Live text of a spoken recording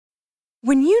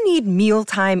When you need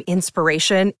mealtime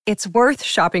inspiration, it's worth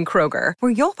shopping Kroger,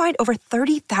 where you'll find over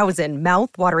 30,000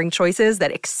 mouth-watering choices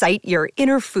that excite your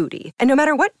inner foodie. And no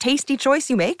matter what tasty choice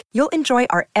you make, you'll enjoy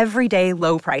our everyday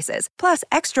low prices, plus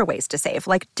extra ways to save,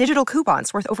 like digital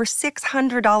coupons worth over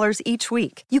 $600 each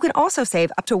week. You can also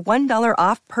save up to $1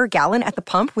 off per gallon at the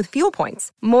pump with fuel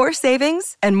points. More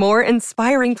savings and more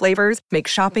inspiring flavors make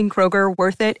shopping Kroger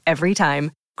worth it every time.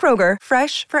 Kroger,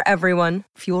 fresh for everyone.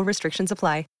 Fuel restrictions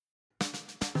apply.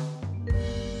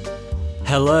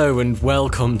 Hello and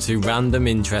welcome to Random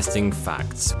Interesting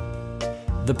Facts,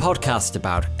 the podcast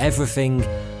about everything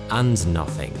and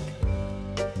nothing,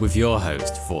 with your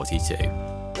host, 42.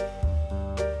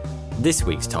 This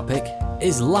week's topic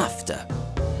is laughter.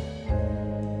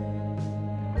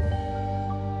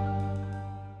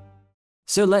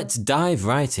 So let's dive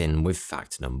right in with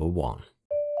fact number 1.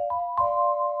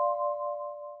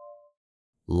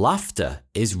 Laughter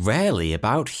is rarely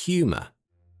about humour.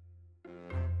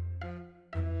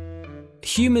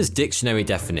 Humour's dictionary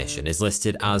definition is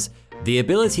listed as the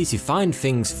ability to find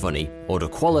things funny or the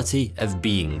quality of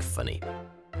being funny.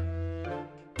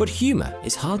 But humour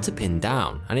is hard to pin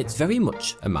down, and it's very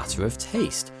much a matter of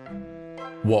taste.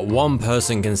 What one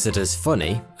person considers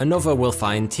funny, another will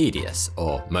find tedious,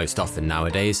 or most often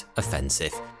nowadays,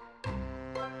 offensive.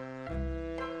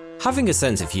 Having a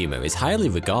sense of humour is highly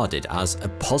regarded as a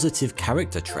positive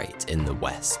character trait in the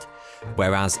West,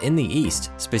 whereas in the East,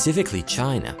 specifically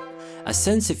China, a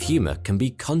sense of humour can be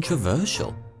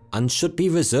controversial and should be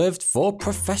reserved for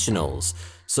professionals,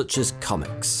 such as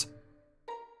comics.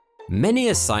 Many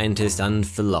a scientist and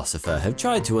philosopher have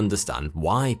tried to understand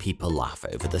why people laugh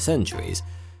over the centuries,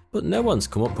 but no one's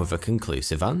come up with a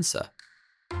conclusive answer.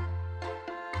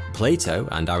 Plato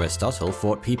and Aristotle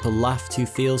thought people laughed to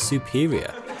feel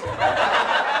superior.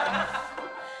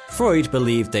 Freud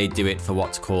believed they'd do it for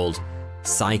what's called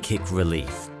psychic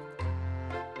relief.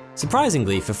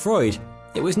 Surprisingly for Freud,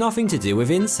 it was nothing to do with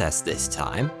incest this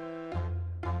time.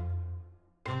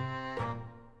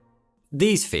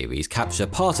 These theories capture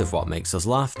part of what makes us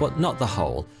laugh, but not the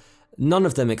whole. None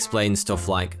of them explain stuff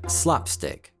like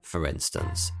slapstick, for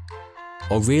instance,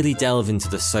 or really delve into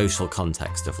the social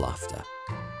context of laughter.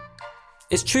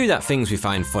 It's true that things we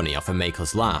find funny often make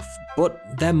us laugh,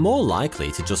 but they're more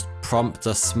likely to just prompt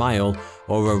a smile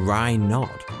or a wry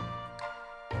nod.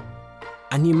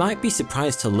 And you might be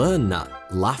surprised to learn that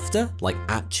laughter, like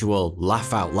actual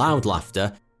laugh-out-loud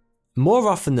laughter, more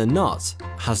often than not,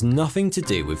 has nothing to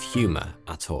do with humour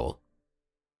at all.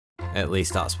 At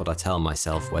least that's what I tell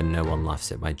myself when no one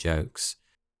laughs at my jokes.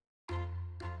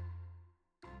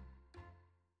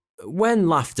 When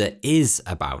laughter is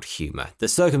about humour, the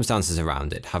circumstances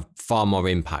around it have far more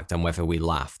impact on whether we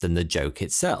laugh than the joke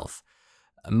itself.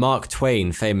 Mark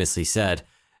Twain famously said,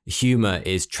 "Humour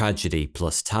is tragedy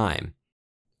plus time."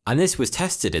 And this was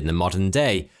tested in the modern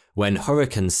day when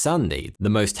Hurricane Sandy, the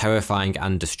most terrifying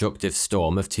and destructive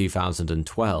storm of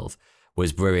 2012,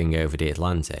 was brewing over the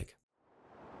Atlantic.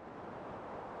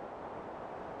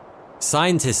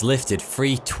 Scientists lifted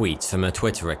 3 tweets from a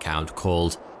Twitter account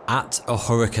called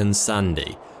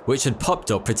 @AHurricaneSandy, which had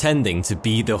popped up pretending to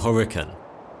be the hurricane.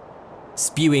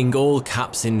 Spewing all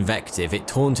caps invective, it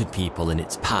taunted people in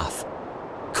its path,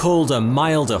 called a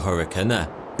milder hurricane a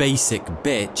basic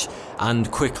bitch, and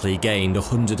quickly gained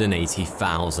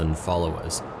 180,000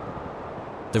 followers.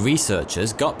 The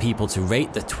researchers got people to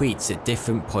rate the tweets at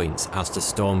different points as the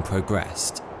storm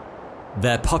progressed.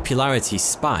 Their popularity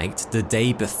spiked the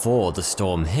day before the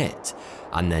storm hit,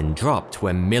 and then dropped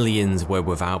when millions were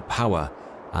without power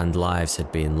and lives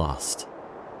had been lost.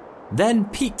 Then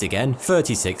peaked again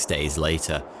 36 days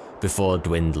later, before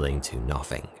dwindling to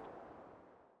nothing.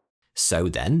 So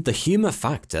then, the humour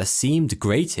factor seemed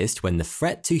greatest when the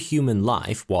threat to human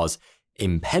life was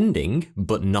impending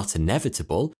but not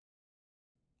inevitable,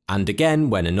 and again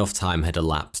when enough time had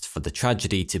elapsed for the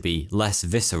tragedy to be less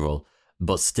visceral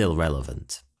but still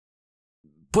relevant.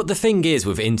 But the thing is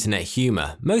with internet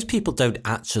humour, most people don't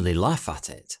actually laugh at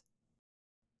it.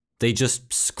 They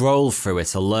just scroll through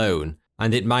it alone,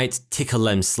 and it might tickle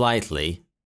them slightly.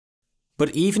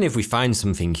 But even if we find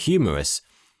something humorous,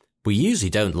 we usually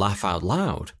don't laugh out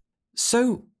loud.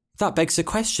 So that begs a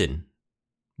question.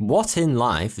 What in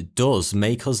life does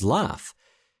make us laugh,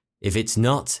 if it's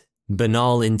not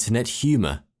banal internet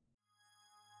humour?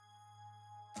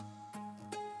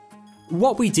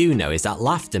 What we do know is that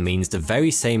laughter means the very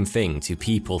same thing to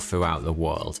people throughout the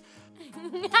world.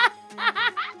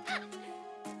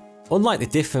 Unlike the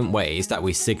different ways that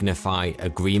we signify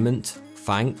agreement,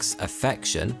 thanks,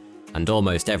 affection, and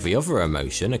almost every other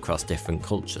emotion across different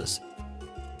cultures.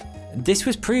 This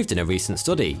was proved in a recent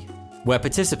study. where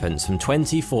participants from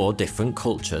 24 different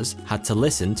cultures had to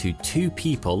listen to two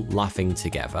people laughing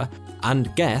together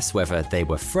and guess whether they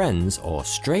were friends or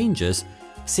strangers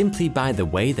simply by the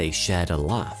way they shared a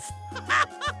laugh.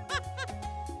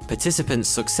 Participants'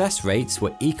 success rates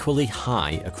were equally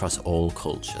high across all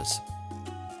cultures.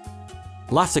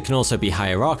 Laughter can also be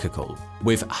hierarchical,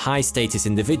 with high-status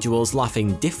individuals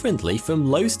laughing differently from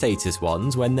low-status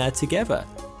ones when they're together.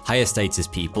 Higher-status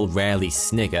people rarely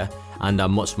snigger and are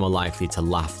much more likely to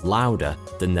laugh louder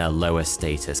than their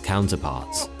lower-status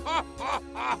counterparts.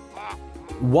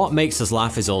 What makes us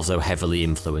laugh is also heavily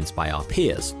influenced by our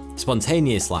peers.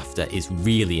 Spontaneous laughter is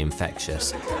really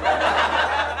infectious.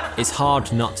 It's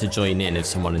hard not to join in if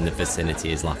someone in the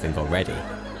vicinity is laughing already.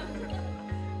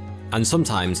 And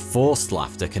sometimes forced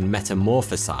laughter can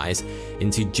metamorphosize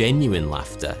into genuine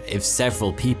laughter if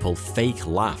several people fake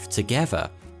laugh together.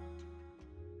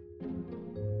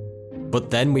 But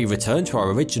then we return to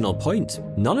our original point.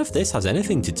 None of this has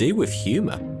anything to do with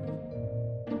humour.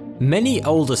 Many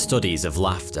older studies of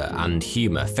laughter and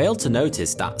humour fail to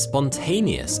notice that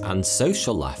spontaneous and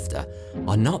social laughter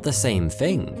are not the same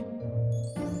thing.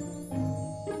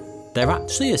 They're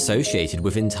actually associated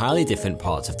with entirely different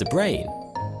parts of the brain.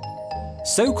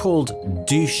 So-called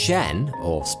Duchenne,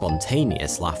 or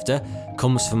spontaneous laughter,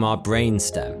 comes from our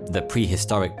brainstem, the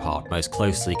prehistoric part most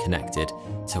closely connected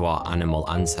to our animal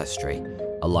ancestry,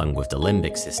 along with the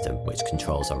limbic system, which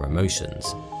controls our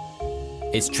emotions.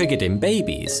 It's triggered in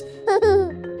babies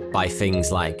by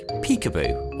things like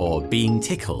peekaboo or being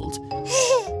tickled,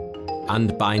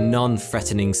 and by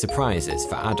non-threatening surprises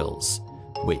for adults,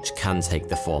 which can take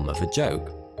the form of a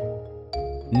joke.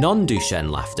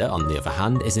 Non-Duchenne laughter, on the other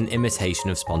hand, is an imitation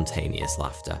of spontaneous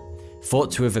laughter,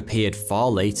 thought to have appeared far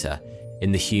later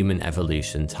in the human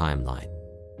evolution timeline.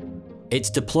 It's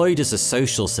deployed as a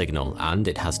social signal, and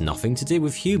it has nothing to do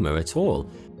with humour at all.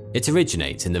 It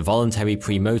originates in the voluntary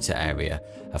premotor area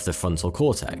of the frontal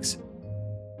cortex.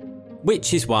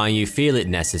 Which is why you feel it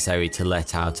necessary to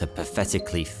let out a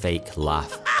pathetically fake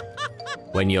laugh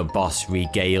when your boss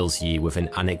regales you with an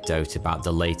anecdote about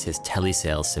the latest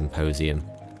telesales symposium,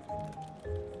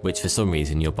 which for some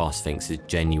reason your boss thinks is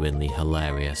genuinely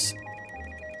hilarious.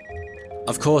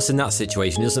 Of course, in that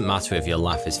situation, it doesn't matter if your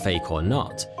laugh is fake or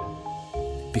not,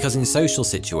 because in social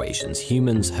situations,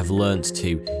 humans have learnt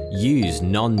to use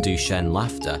non-Duchenne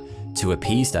laughter to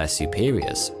appease their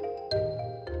superiors.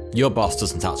 Your boss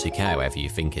doesn't actually care whether you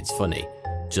think it's funny,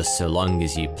 just so long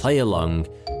as you play along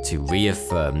to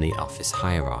reaffirm the office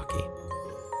hierarchy.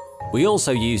 We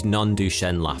also use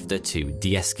non-Duchenne laughter to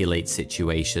de-escalate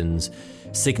situations,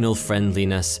 signal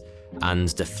friendliness,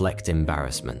 and deflect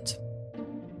embarrassment.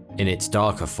 In its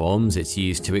darker forms, it's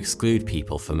used to exclude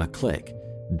people from a clique,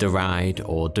 deride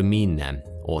or demean them,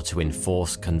 or to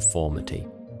enforce conformity.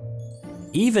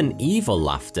 Even evil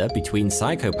laughter between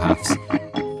psychopaths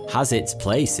has its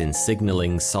place in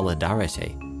signalling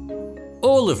solidarity.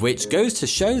 All of which goes to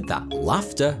show that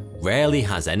laughter rarely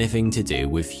has anything to do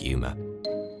with humour.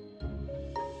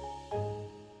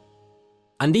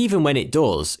 And even when it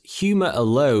does, humour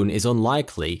alone is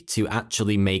unlikely to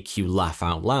actually make you laugh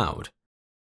out loud.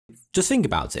 Just think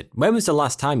about it. When was the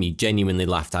last time you genuinely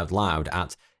laughed out loud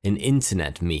at an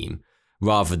internet meme,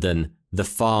 rather than the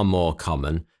far more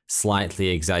common, slightly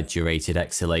exaggerated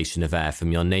exhalation of air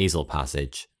from your nasal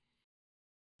passage?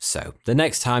 So, the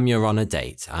next time you're on a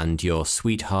date and your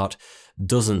sweetheart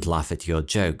doesn't laugh at your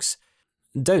jokes,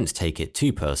 don't take it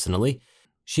too personally.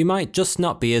 She might just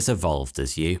not be as evolved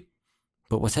as you.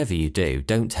 But whatever you do,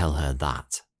 don't tell her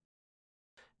that.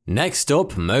 Next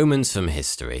up, moments from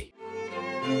history.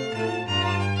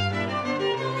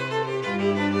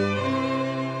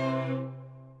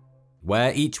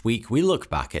 Where each week we look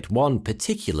back at one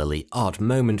particularly odd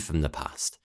moment from the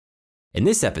past. In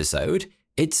this episode,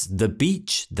 it's the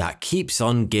beach that keeps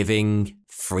on giving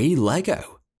free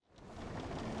Lego.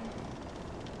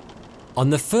 On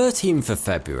the 13th of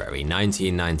February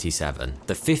 1997,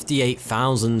 the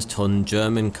 58,000-ton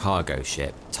German cargo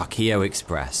ship Tokyo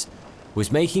Express was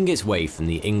making its way from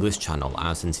the English Channel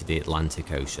out into the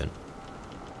Atlantic Ocean,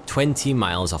 20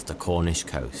 miles off the Cornish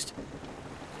coast,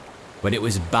 when it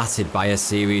was battered by a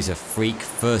series of freak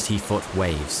 30-foot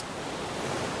waves.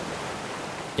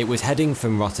 It was heading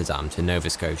from Rotterdam to Nova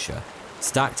Scotia,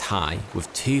 stacked high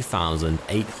with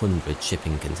 2,800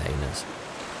 shipping containers.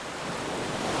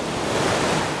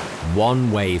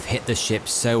 One wave hit the ship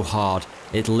so hard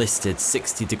it listed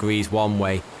 60 degrees one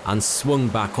way and swung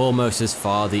back almost as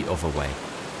far the other way,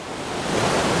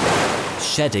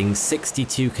 shedding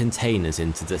 62 containers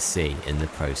into the sea in the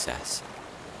process.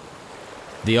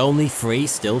 The only 3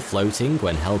 still floating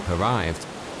when help arrived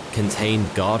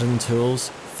contained garden tools,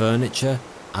 furniture,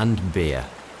 and beer.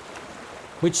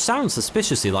 Which sounds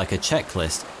suspiciously like a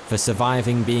checklist for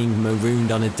surviving being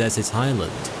marooned on a desert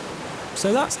island.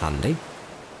 So that's handy.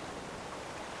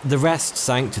 The rest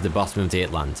sank to the bottom of the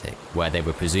Atlantic, where they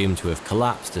were presumed to have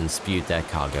collapsed and spewed their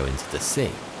cargo into the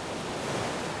sea.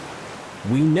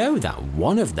 We know that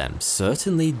one of them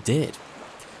certainly did,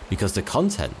 because the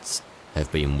contents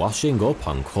have been washing up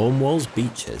on Cornwall's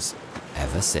beaches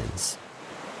ever since.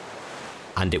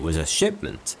 And it was a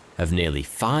shipment of nearly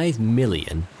 5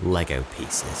 million Lego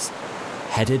pieces,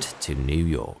 headed to New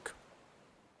York.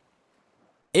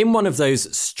 In one of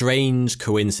those strange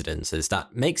coincidences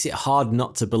that makes it hard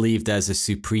not to believe there's a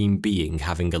supreme being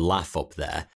having a laugh up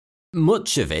there,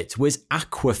 much of it was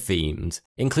aqua-themed,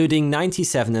 including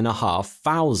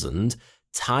 97,500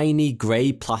 tiny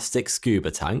grey plastic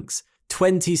scuba tanks,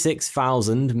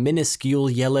 26,000 minuscule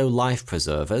yellow life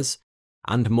preservers,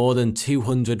 and more than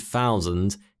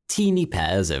 200,000 teeny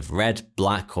pairs of red,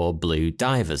 black or blue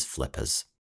divers flippers.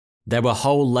 There were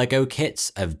whole Lego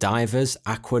kits of divers,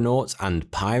 aquanauts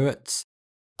and pirates,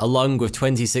 along with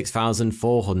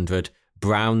 26,400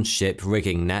 brown ship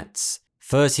rigging nets,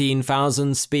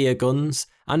 13,000 spear guns,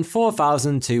 and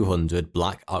 4,200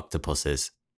 black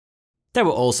octopuses. There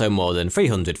were also more than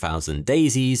 300,000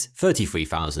 daisies,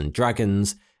 33,000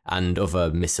 dragons, and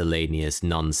other miscellaneous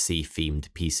non-sea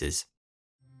themed pieces.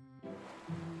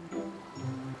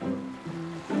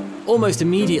 Almost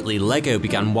immediately, Lego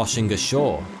began washing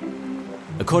ashore.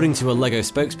 According to a Lego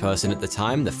spokesperson at the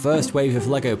time, the first wave of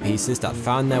Lego pieces that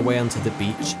found their way onto the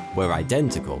beach were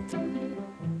identical,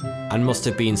 and must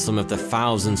have been some of the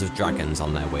thousands of dragons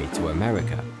on their way to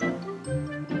America.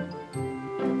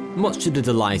 Much to the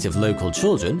delight of local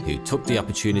children who took the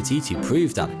opportunity to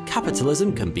prove that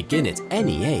capitalism can begin at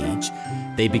any age,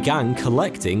 they began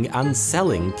collecting and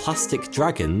selling plastic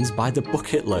dragons by the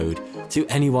bucket load to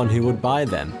anyone who would buy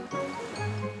them.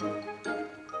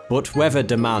 But whether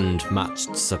demand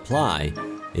matched supply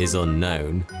is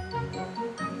unknown.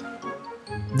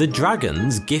 The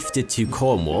dragons gifted to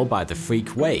Cornwall by the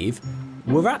Freak Wave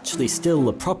were actually still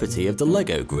the property of the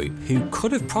Lego Group, who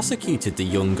could have prosecuted the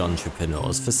young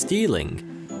entrepreneurs for stealing.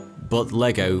 But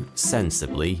Lego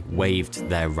sensibly waived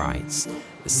their rights,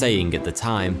 saying at the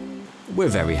time, "We're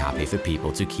very happy for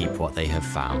people to keep what they have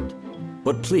found,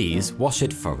 but please wash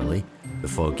it thoroughly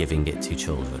before giving it to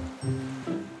children."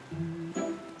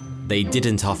 They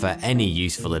didn't offer any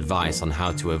useful advice on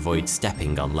how to avoid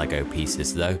stepping on Lego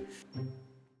pieces though.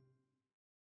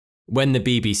 When the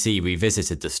BBC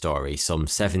revisited the story some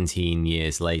 17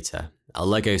 years later, a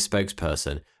Lego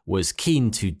spokesperson was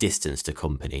keen to distance the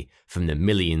company from the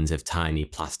millions of tiny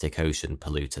plastic ocean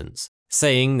pollutants,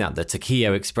 saying that the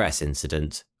Tokyo Express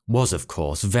incident was of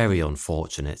course very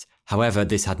unfortunate, however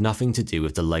this had nothing to do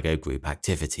with the Lego Group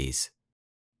activities.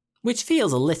 Which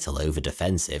feels a little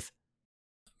over-defensive.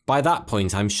 By that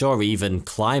point, I'm sure even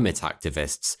climate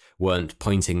activists weren't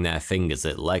pointing their fingers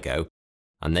at Lego,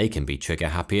 and they can be trigger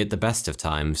happy at the best of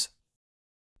times.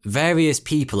 Various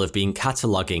people have been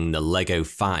cataloguing the Lego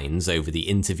finds over the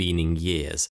intervening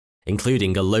years,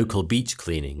 including a local beach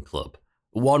cleaning club.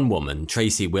 One woman,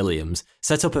 Tracy Williams,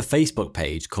 set up a Facebook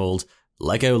page called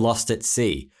Lego Lost at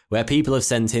Sea, where people have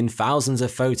sent in thousands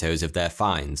of photos of their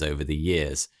finds over the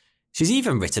years. She's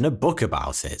even written a book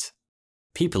about it.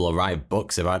 People will write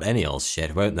books about any old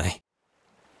shit, won't they?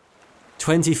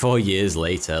 24 years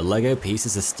later, Lego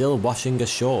pieces are still washing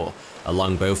ashore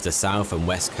along both the south and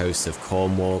west coasts of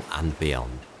Cornwall and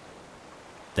beyond.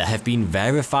 There have been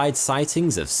verified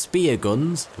sightings of spear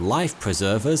guns, life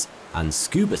preservers, and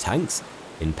scuba tanks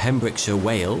in Pembrokeshire,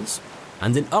 Wales,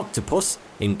 and an octopus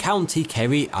in County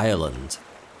Kerry, Ireland.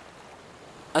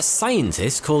 A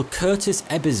scientist called Curtis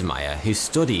Ebbesmeyer, who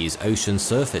studies ocean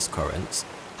surface currents,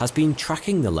 has been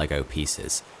tracking the Lego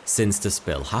pieces since the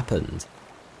spill happened,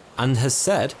 and has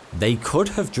said they could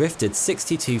have drifted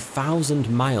 62,000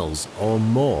 miles or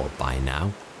more by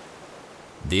now.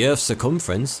 The Earth's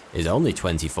circumference is only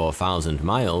 24,000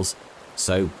 miles,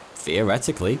 so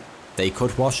theoretically, they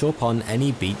could wash up on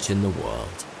any beach in the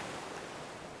world.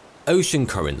 Ocean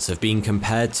currents have been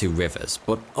compared to rivers,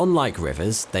 but unlike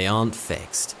rivers, they aren't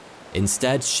fixed,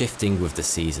 instead shifting with the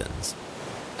seasons.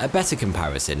 A better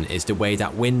comparison is the way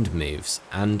that wind moves,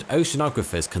 and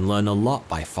oceanographers can learn a lot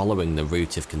by following the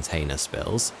route of container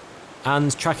spills,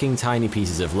 and tracking tiny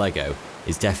pieces of Lego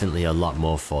is definitely a lot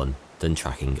more fun than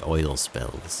tracking oil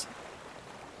spills.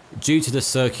 Due to the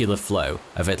circular flow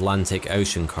of Atlantic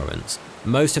Ocean currents,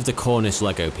 most of the Cornish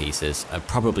Lego pieces are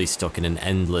probably stuck in an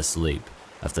endless loop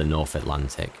of the North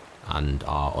Atlantic, and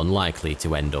are unlikely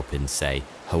to end up in, say,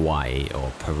 Hawaii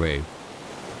or Peru.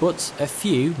 But a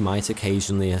few might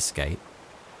occasionally escape.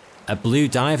 A blue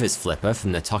diver's flipper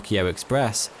from the Tokyo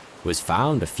Express was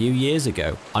found a few years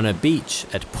ago on a beach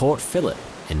at Port Phillip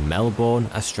in Melbourne,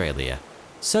 Australia.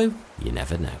 So you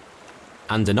never know.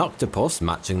 And an octopus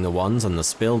matching the ones on the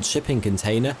spilled shipping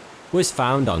container was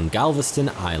found on Galveston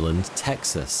Island,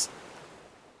 Texas.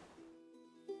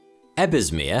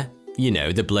 Ebersmeer, you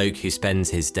know, the bloke who spends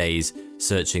his days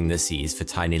searching the seas for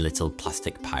tiny little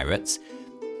plastic pirates,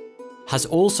 has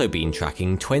also been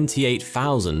tracking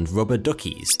 28,000 rubber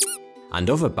duckies and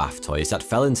other bath toys that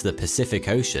fell into the Pacific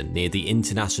Ocean near the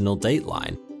International Date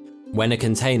Line when a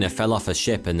container fell off a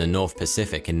ship in the North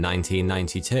Pacific in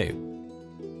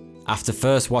 1992. After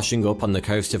first washing up on the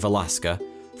coast of Alaska,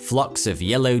 flocks of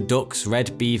yellow ducks,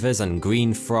 red beavers and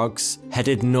green frogs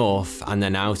headed north and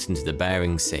then out into the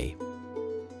Bering Sea.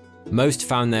 Most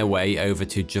found their way over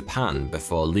to Japan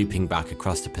before looping back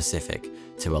across the Pacific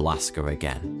to Alaska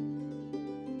again.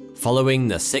 Following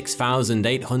the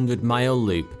 6,800-mile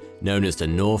loop known as the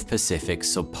North Pacific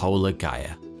Subpolar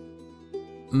Gyre.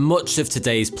 Much of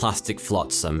today's plastic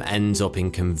flotsam ends up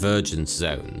in convergence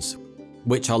zones,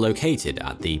 which are located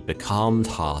at the becalmed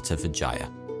heart of a gyre.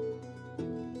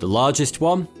 The largest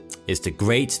one is the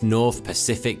Great North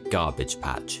Pacific Garbage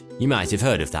Patch. You might have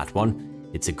heard of that one.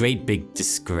 It's a great big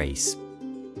disgrace.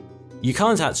 You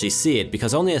can't actually see it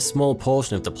because only a small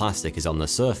portion of the plastic is on the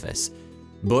surface,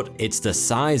 but it's the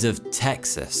size of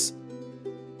Texas.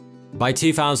 By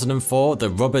 2004, the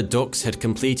rubber ducks had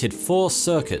completed 4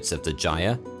 circuits of the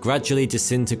gyre, gradually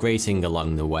disintegrating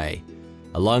along the way.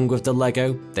 Along with the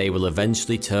Lego, they will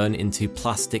eventually turn into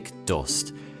plastic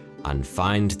dust and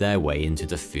find their way into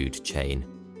the food chain.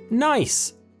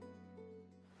 Nice!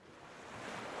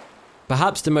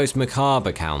 Perhaps the most macabre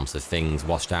account of things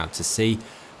washed out to sea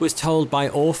was told by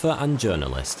author and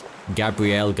journalist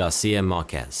Gabriel Garcia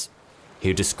Marquez,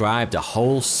 who described a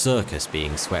whole circus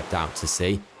being swept out to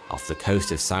sea off the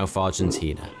coast of South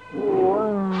Argentina.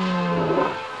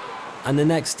 And the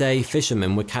next day,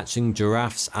 fishermen were catching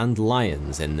giraffes and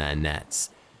lions in their nets.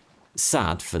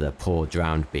 Sad for the poor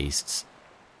drowned beasts.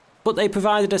 But they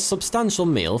provided a substantial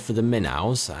meal for the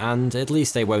minnows, and at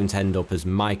least they won't end up as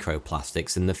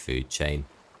microplastics in the food chain.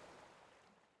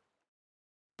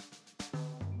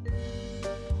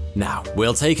 Now,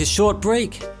 we'll take a short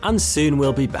break, and soon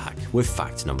we'll be back with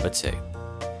fact number 2.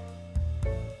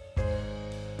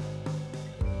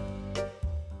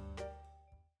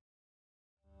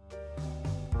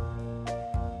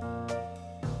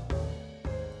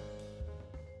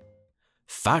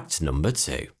 Fact number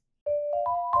 2.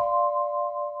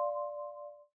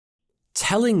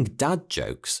 Telling dad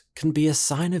jokes can be a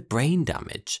sign of brain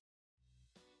damage.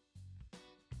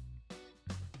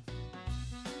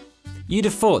 You'd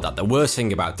have thought that the worst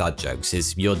thing about dad jokes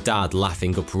is your dad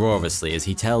laughing uproariously as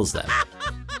he tells them,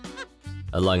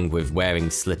 along with wearing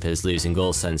slippers, losing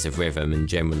all sense of rhythm and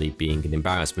generally being an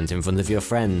embarrassment in front of your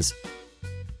friends.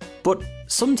 But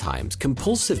sometimes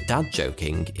compulsive dad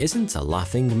joking isn't a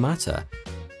laughing matter.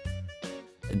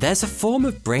 There's a form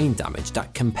of brain damage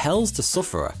that compels the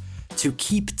sufferer to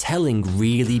keep telling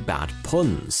really bad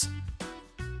puns.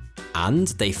 And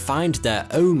they find their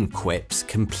own quips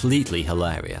completely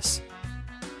hilarious.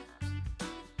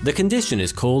 The condition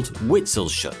is called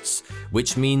Witzelschutz,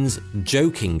 which means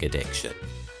joking addiction,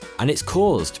 and it's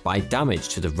caused by damage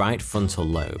to the right frontal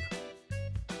lobe.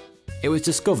 It was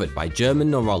discovered by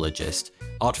German neurologist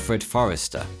Ottfried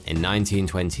Forster in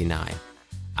 1929,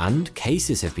 and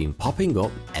cases have been popping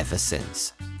up ever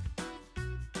since.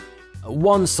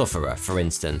 One sufferer, for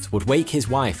instance, would wake his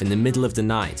wife in the middle of the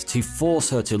night to force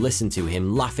her to listen to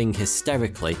him laughing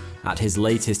hysterically at his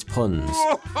latest puns.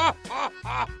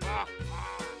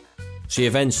 She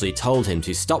eventually told him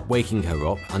to stop waking her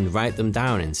up and write them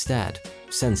down instead.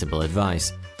 Sensible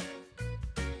advice.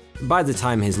 By the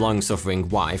time his long-suffering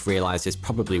wife realised this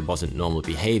probably wasn't normal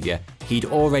behaviour, he'd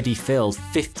already filled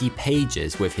 50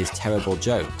 pages with his terrible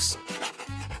jokes.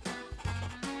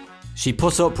 She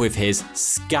put up with his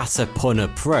scatter-pun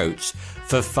approach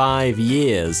for 5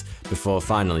 years before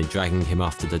finally dragging him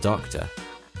off to the doctor.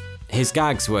 His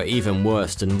gags were even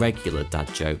worse than regular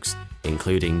dad jokes,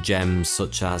 including gems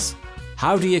such as,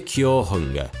 "How do you cure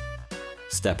hunger?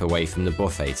 Step away from the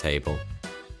buffet table."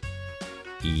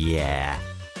 Yeah.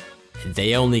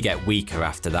 They only get weaker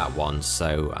after that one,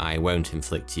 so I won't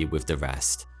inflict you with the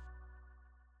rest.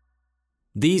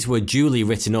 These were duly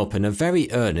written up in a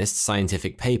very earnest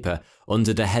scientific paper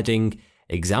under the heading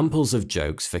Examples of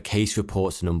Jokes for Case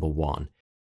Report Number 1.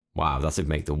 Wow, that would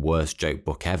make the worst joke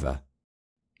book ever.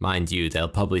 Mind you, they'll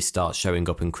probably start showing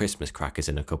up in Christmas crackers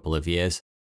in a couple of years.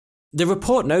 The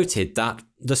report noted that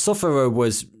the sufferer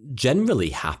was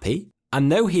generally happy,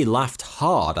 And though he laughed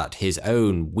hard at his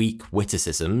own weak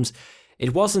witticisms,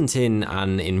 it wasn't in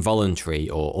an involuntary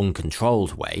or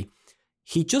uncontrolled way.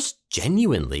 He just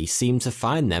genuinely seemed to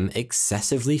find them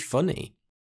excessively funny.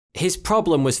 His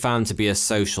problem was found to be a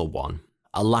social one,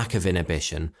 a lack of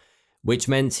inhibition, which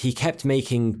meant he kept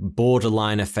making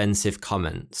borderline offensive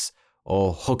comments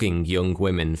or hugging young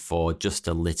women for just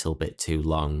a little bit too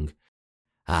long.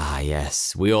 Ah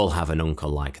yes, we all have an uncle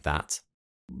like that.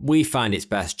 We find it's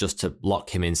best just to lock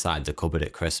him inside the cupboard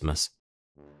at Christmas.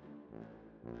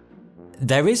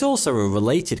 There is also a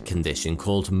related condition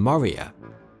called Moria,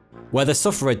 where the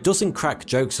sufferer doesn't crack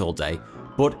jokes all day,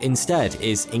 but instead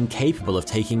is incapable of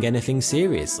taking anything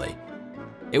seriously.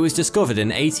 It was discovered in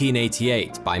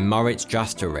 1888 by Moritz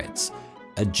Jasteritz,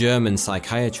 a German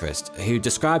psychiatrist who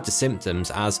described the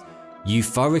symptoms as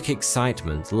euphoric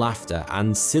excitement, laughter,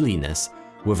 and silliness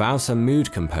without a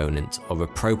mood component or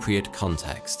appropriate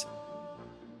context.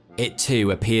 It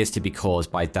too appears to be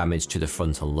caused by damage to the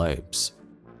frontal lobes.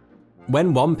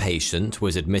 When one patient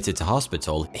was admitted to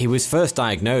hospital, he was first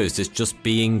diagnosed as just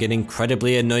being an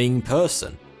incredibly annoying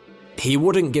person. He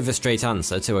wouldn't give a straight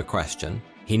answer to a question,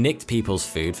 he nicked people's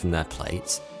food from their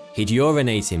plates, he'd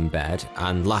urinate in bed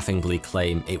and laughingly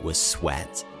claim it was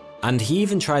sweat, and he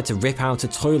even tried to rip out a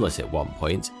toilet at one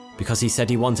point because he said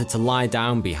he wanted to lie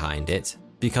down behind it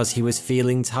because he was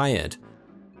feeling tired.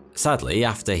 Sadly,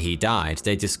 after he died,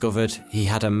 they discovered he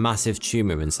had a massive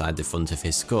tumour inside the front of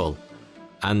his skull,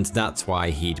 and that's why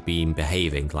he'd been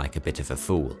behaving like a bit of a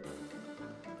fool.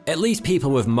 At least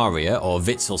people with Moria or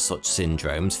Witzel-Such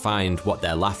syndromes find what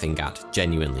they're laughing at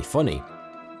genuinely funny.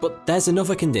 But there's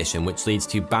another condition which leads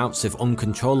to bouts of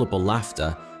uncontrollable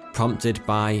laughter prompted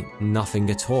by nothing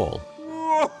at all.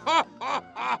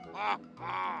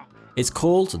 It's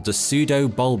called the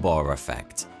pseudo-Bulbar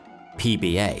effect,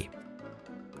 PBA,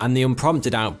 and the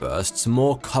unprompted outbursts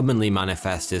more commonly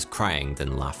manifest as crying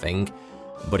than laughing,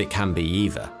 but it can be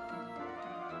either.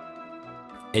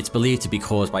 It's believed to be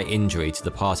caused by injury to the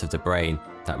part of the brain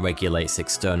that regulates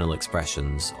external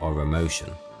expressions or emotion.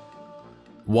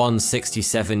 One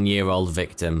 67-year-old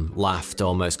victim laughed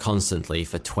almost constantly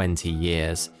for 20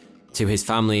 years, to his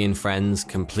family and friends'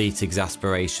 complete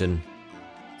exasperation.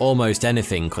 Almost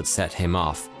anything could set him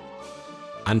off,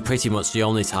 and pretty much the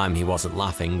only time he wasn't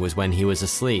laughing was when he was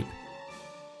asleep.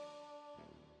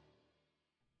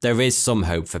 There is some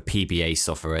hope for PBA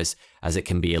sufferers, as it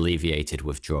can be alleviated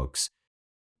with drugs.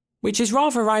 Which is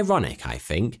rather ironic, I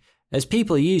think, as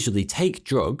people usually take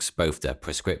drugs, both the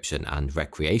prescription and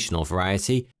recreational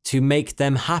variety, to make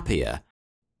them happier,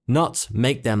 not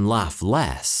make them laugh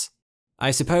less.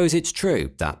 I suppose it's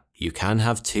true that you can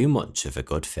have too much of a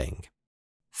good thing.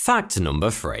 Fact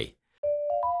number 3.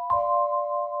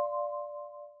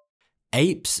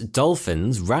 Apes,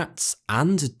 dolphins, rats,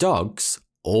 and dogs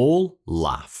all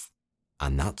laugh.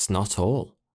 And that's not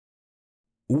all.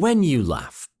 When you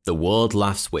laugh, the world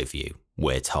laughs with you,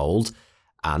 we're told,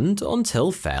 and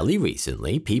until fairly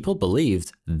recently, people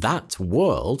believed that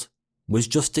world was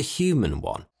just a human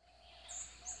one.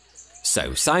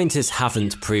 So scientists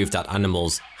haven't proved that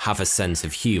animals have a sense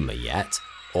of humour yet,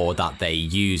 or that they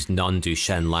use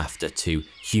non-Duchenne laughter to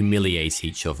humiliate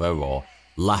each other or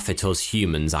laugh at us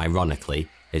humans ironically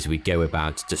as we go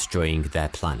about destroying their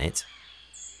planet.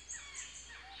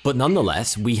 But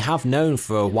nonetheless, we have known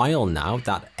for a while now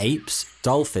that apes,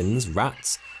 dolphins,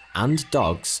 rats, and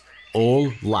dogs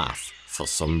all laugh for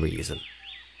some reason.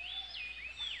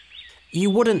 You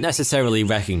wouldn't necessarily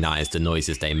recognise the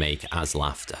noises they make as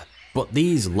laughter, but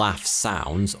these laugh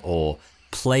sounds, or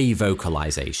play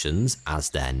vocalizations as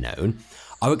they're known,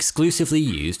 are exclusively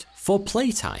used for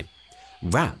playtime.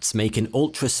 Rats make an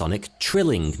ultrasonic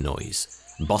trilling noise,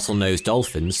 bottlenose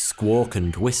dolphins squawk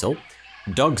and whistle,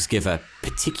 dogs give a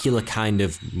particular kind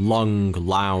of long,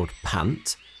 loud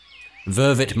pant,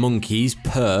 vervet monkeys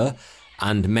purr,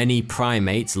 and many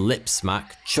primates lip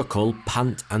smack, chuckle,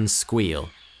 pant and squeal.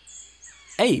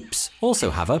 Apes also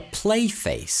have a play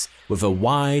face with a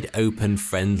wide open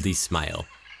friendly smile,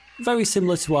 very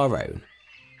similar to our own.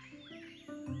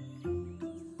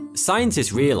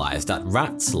 Scientists realised that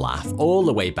rats laugh all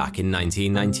the way back in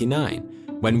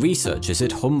 1999, when researchers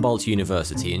at Humboldt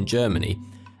University in Germany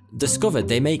discovered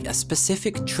they make a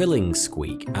specific trilling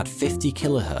squeak at 50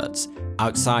 kHz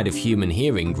outside of human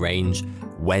hearing range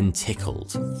when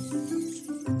tickled.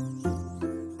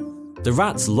 The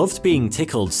rats loved being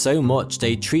tickled so much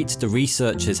they treat the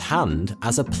researcher's hand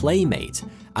as a playmate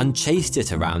and chased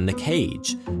it around the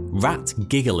cage, rat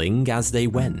giggling as they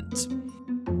went.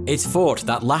 It's thought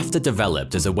that laughter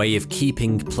developed as a way of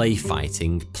keeping play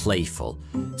fighting playful,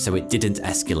 so it didn't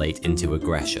escalate into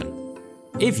aggression.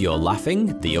 If you're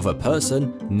laughing, the other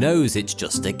person knows it's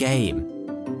just a game.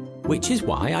 Which is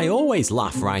why I always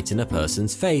laugh right in a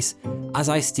person's face as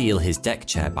I steal his deck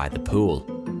chair by the pool.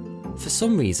 For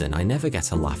some reason, I never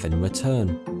get a laugh in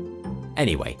return.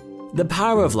 Anyway, the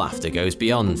power of laughter goes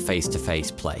beyond face-to-face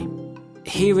play.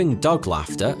 Hearing dog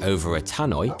laughter over a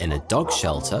tannoy in a dog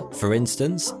shelter, for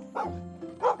instance,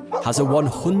 has a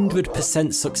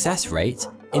 100% success rate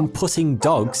in putting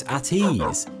dogs at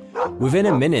ease. Within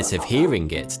a minute of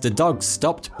hearing it, the dogs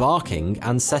stopped barking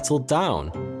and settled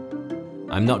down.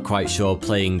 I'm not quite sure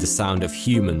playing the sound of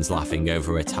humans laughing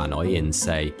over a tannoy in,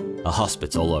 say, a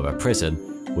hospital or a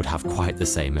prison would have quite the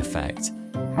same effect.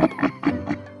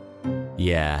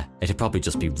 Yeah, it'd probably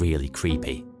just be really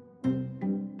creepy.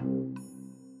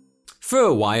 For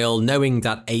a while, knowing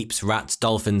that apes, rats,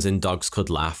 dolphins and dogs could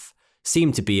laugh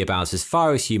seemed to be about as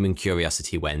far as human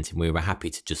curiosity went, and we were happy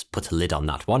to just put a lid on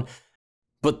that one.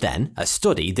 But then, a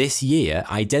study this year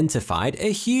identified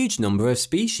a huge number of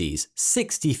species,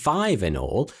 65 in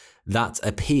all, that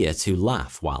appear to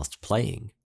laugh whilst playing.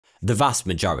 The vast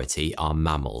majority are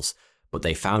mammals, but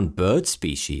they found bird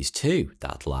species too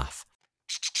that laugh.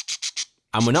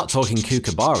 And we're not talking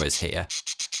kookaburras here,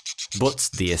 but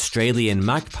the Australian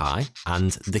magpie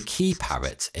and the key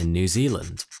parrot in New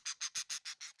Zealand.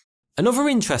 Another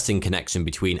interesting connection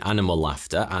between animal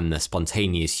laughter and the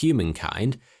spontaneous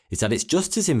humankind is that it's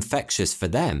just as infectious for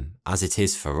them as it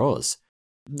is for us.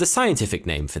 The scientific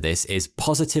name for this is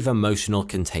positive emotional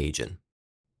contagion,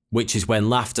 which is when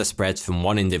laughter spreads from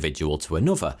one individual to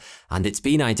another, and it's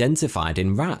been identified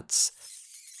in rats.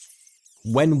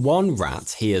 When one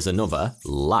rat hears another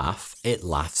laugh, it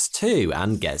laughs too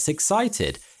and gets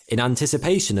excited in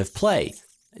anticipation of play,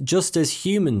 just as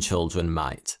human children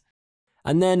might.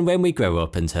 And then when we grow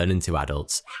up and turn into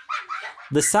adults,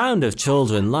 the sound of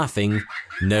children laughing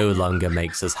no longer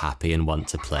makes us happy and want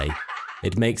to play.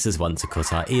 It makes us want to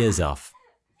cut our ears off.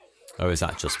 Or is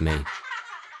that just me?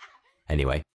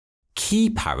 Anyway, key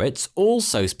parrots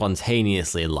also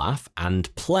spontaneously laugh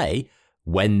and play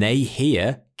when they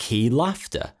hear key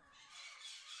laughter.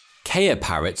 Kea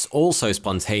parrots also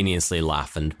spontaneously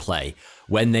laugh and play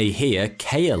when they hear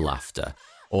kea laughter,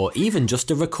 or even just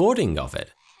a recording of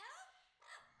it.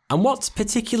 And what's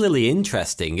particularly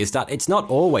interesting is that it's not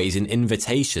always an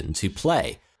invitation to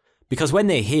play, because when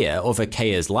they hear other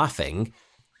keas laughing,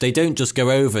 they don't just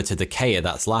go over to the kea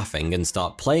that's laughing and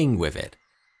start playing with it.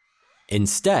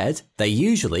 Instead, they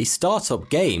usually start up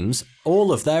games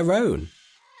all of their own,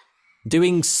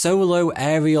 doing solo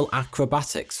aerial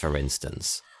acrobatics, for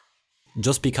instance,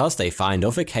 just because they find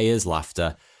other keas'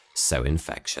 laughter so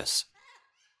infectious.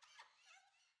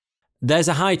 There's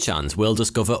a high chance we'll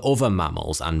discover other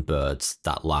mammals and birds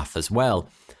that laugh as well.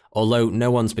 Although no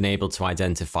one's been able to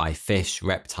identify fish,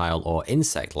 reptile or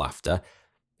insect laughter,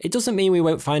 it doesn't mean we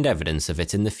won't find evidence of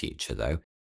it in the future though.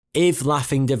 If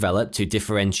laughing developed to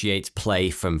differentiate play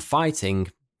from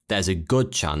fighting, there's a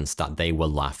good chance that they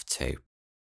will laugh too.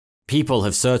 People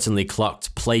have certainly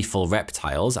clocked playful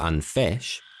reptiles and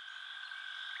fish.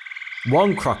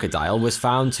 One crocodile was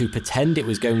found to pretend it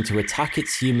was going to attack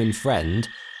its human friend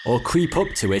or creep up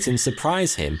to it and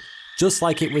surprise him, just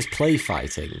like it was play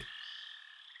fighting.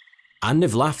 And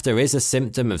if laughter is a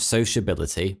symptom of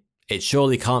sociability, it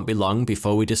surely can't be long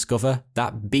before we discover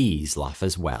that bees laugh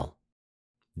as well.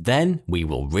 Then we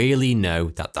will really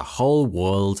know that the whole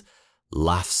world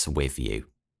laughs with you,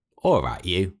 or at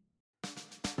you.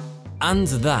 And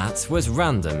that was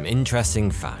Random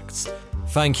Interesting Facts.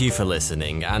 Thank you for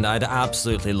listening, and I'd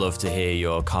absolutely love to hear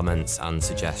your comments and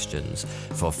suggestions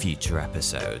for future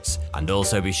episodes. And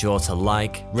also be sure to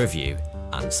like, review,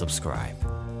 and subscribe.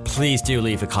 Please do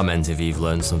leave a comment if you've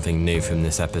learned something new from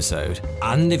this episode.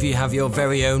 And if you have your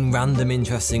very own random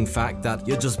interesting fact that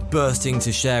you're just bursting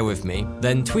to share with me,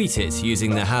 then tweet it using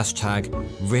the hashtag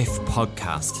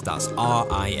RIFPodcast. That's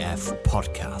RIF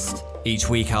Podcast. Each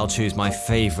week I'll choose my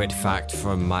favourite fact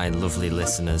from my lovely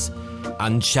listeners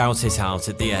and shout it out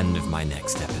at the end of my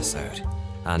next episode.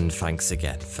 And thanks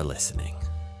again for listening.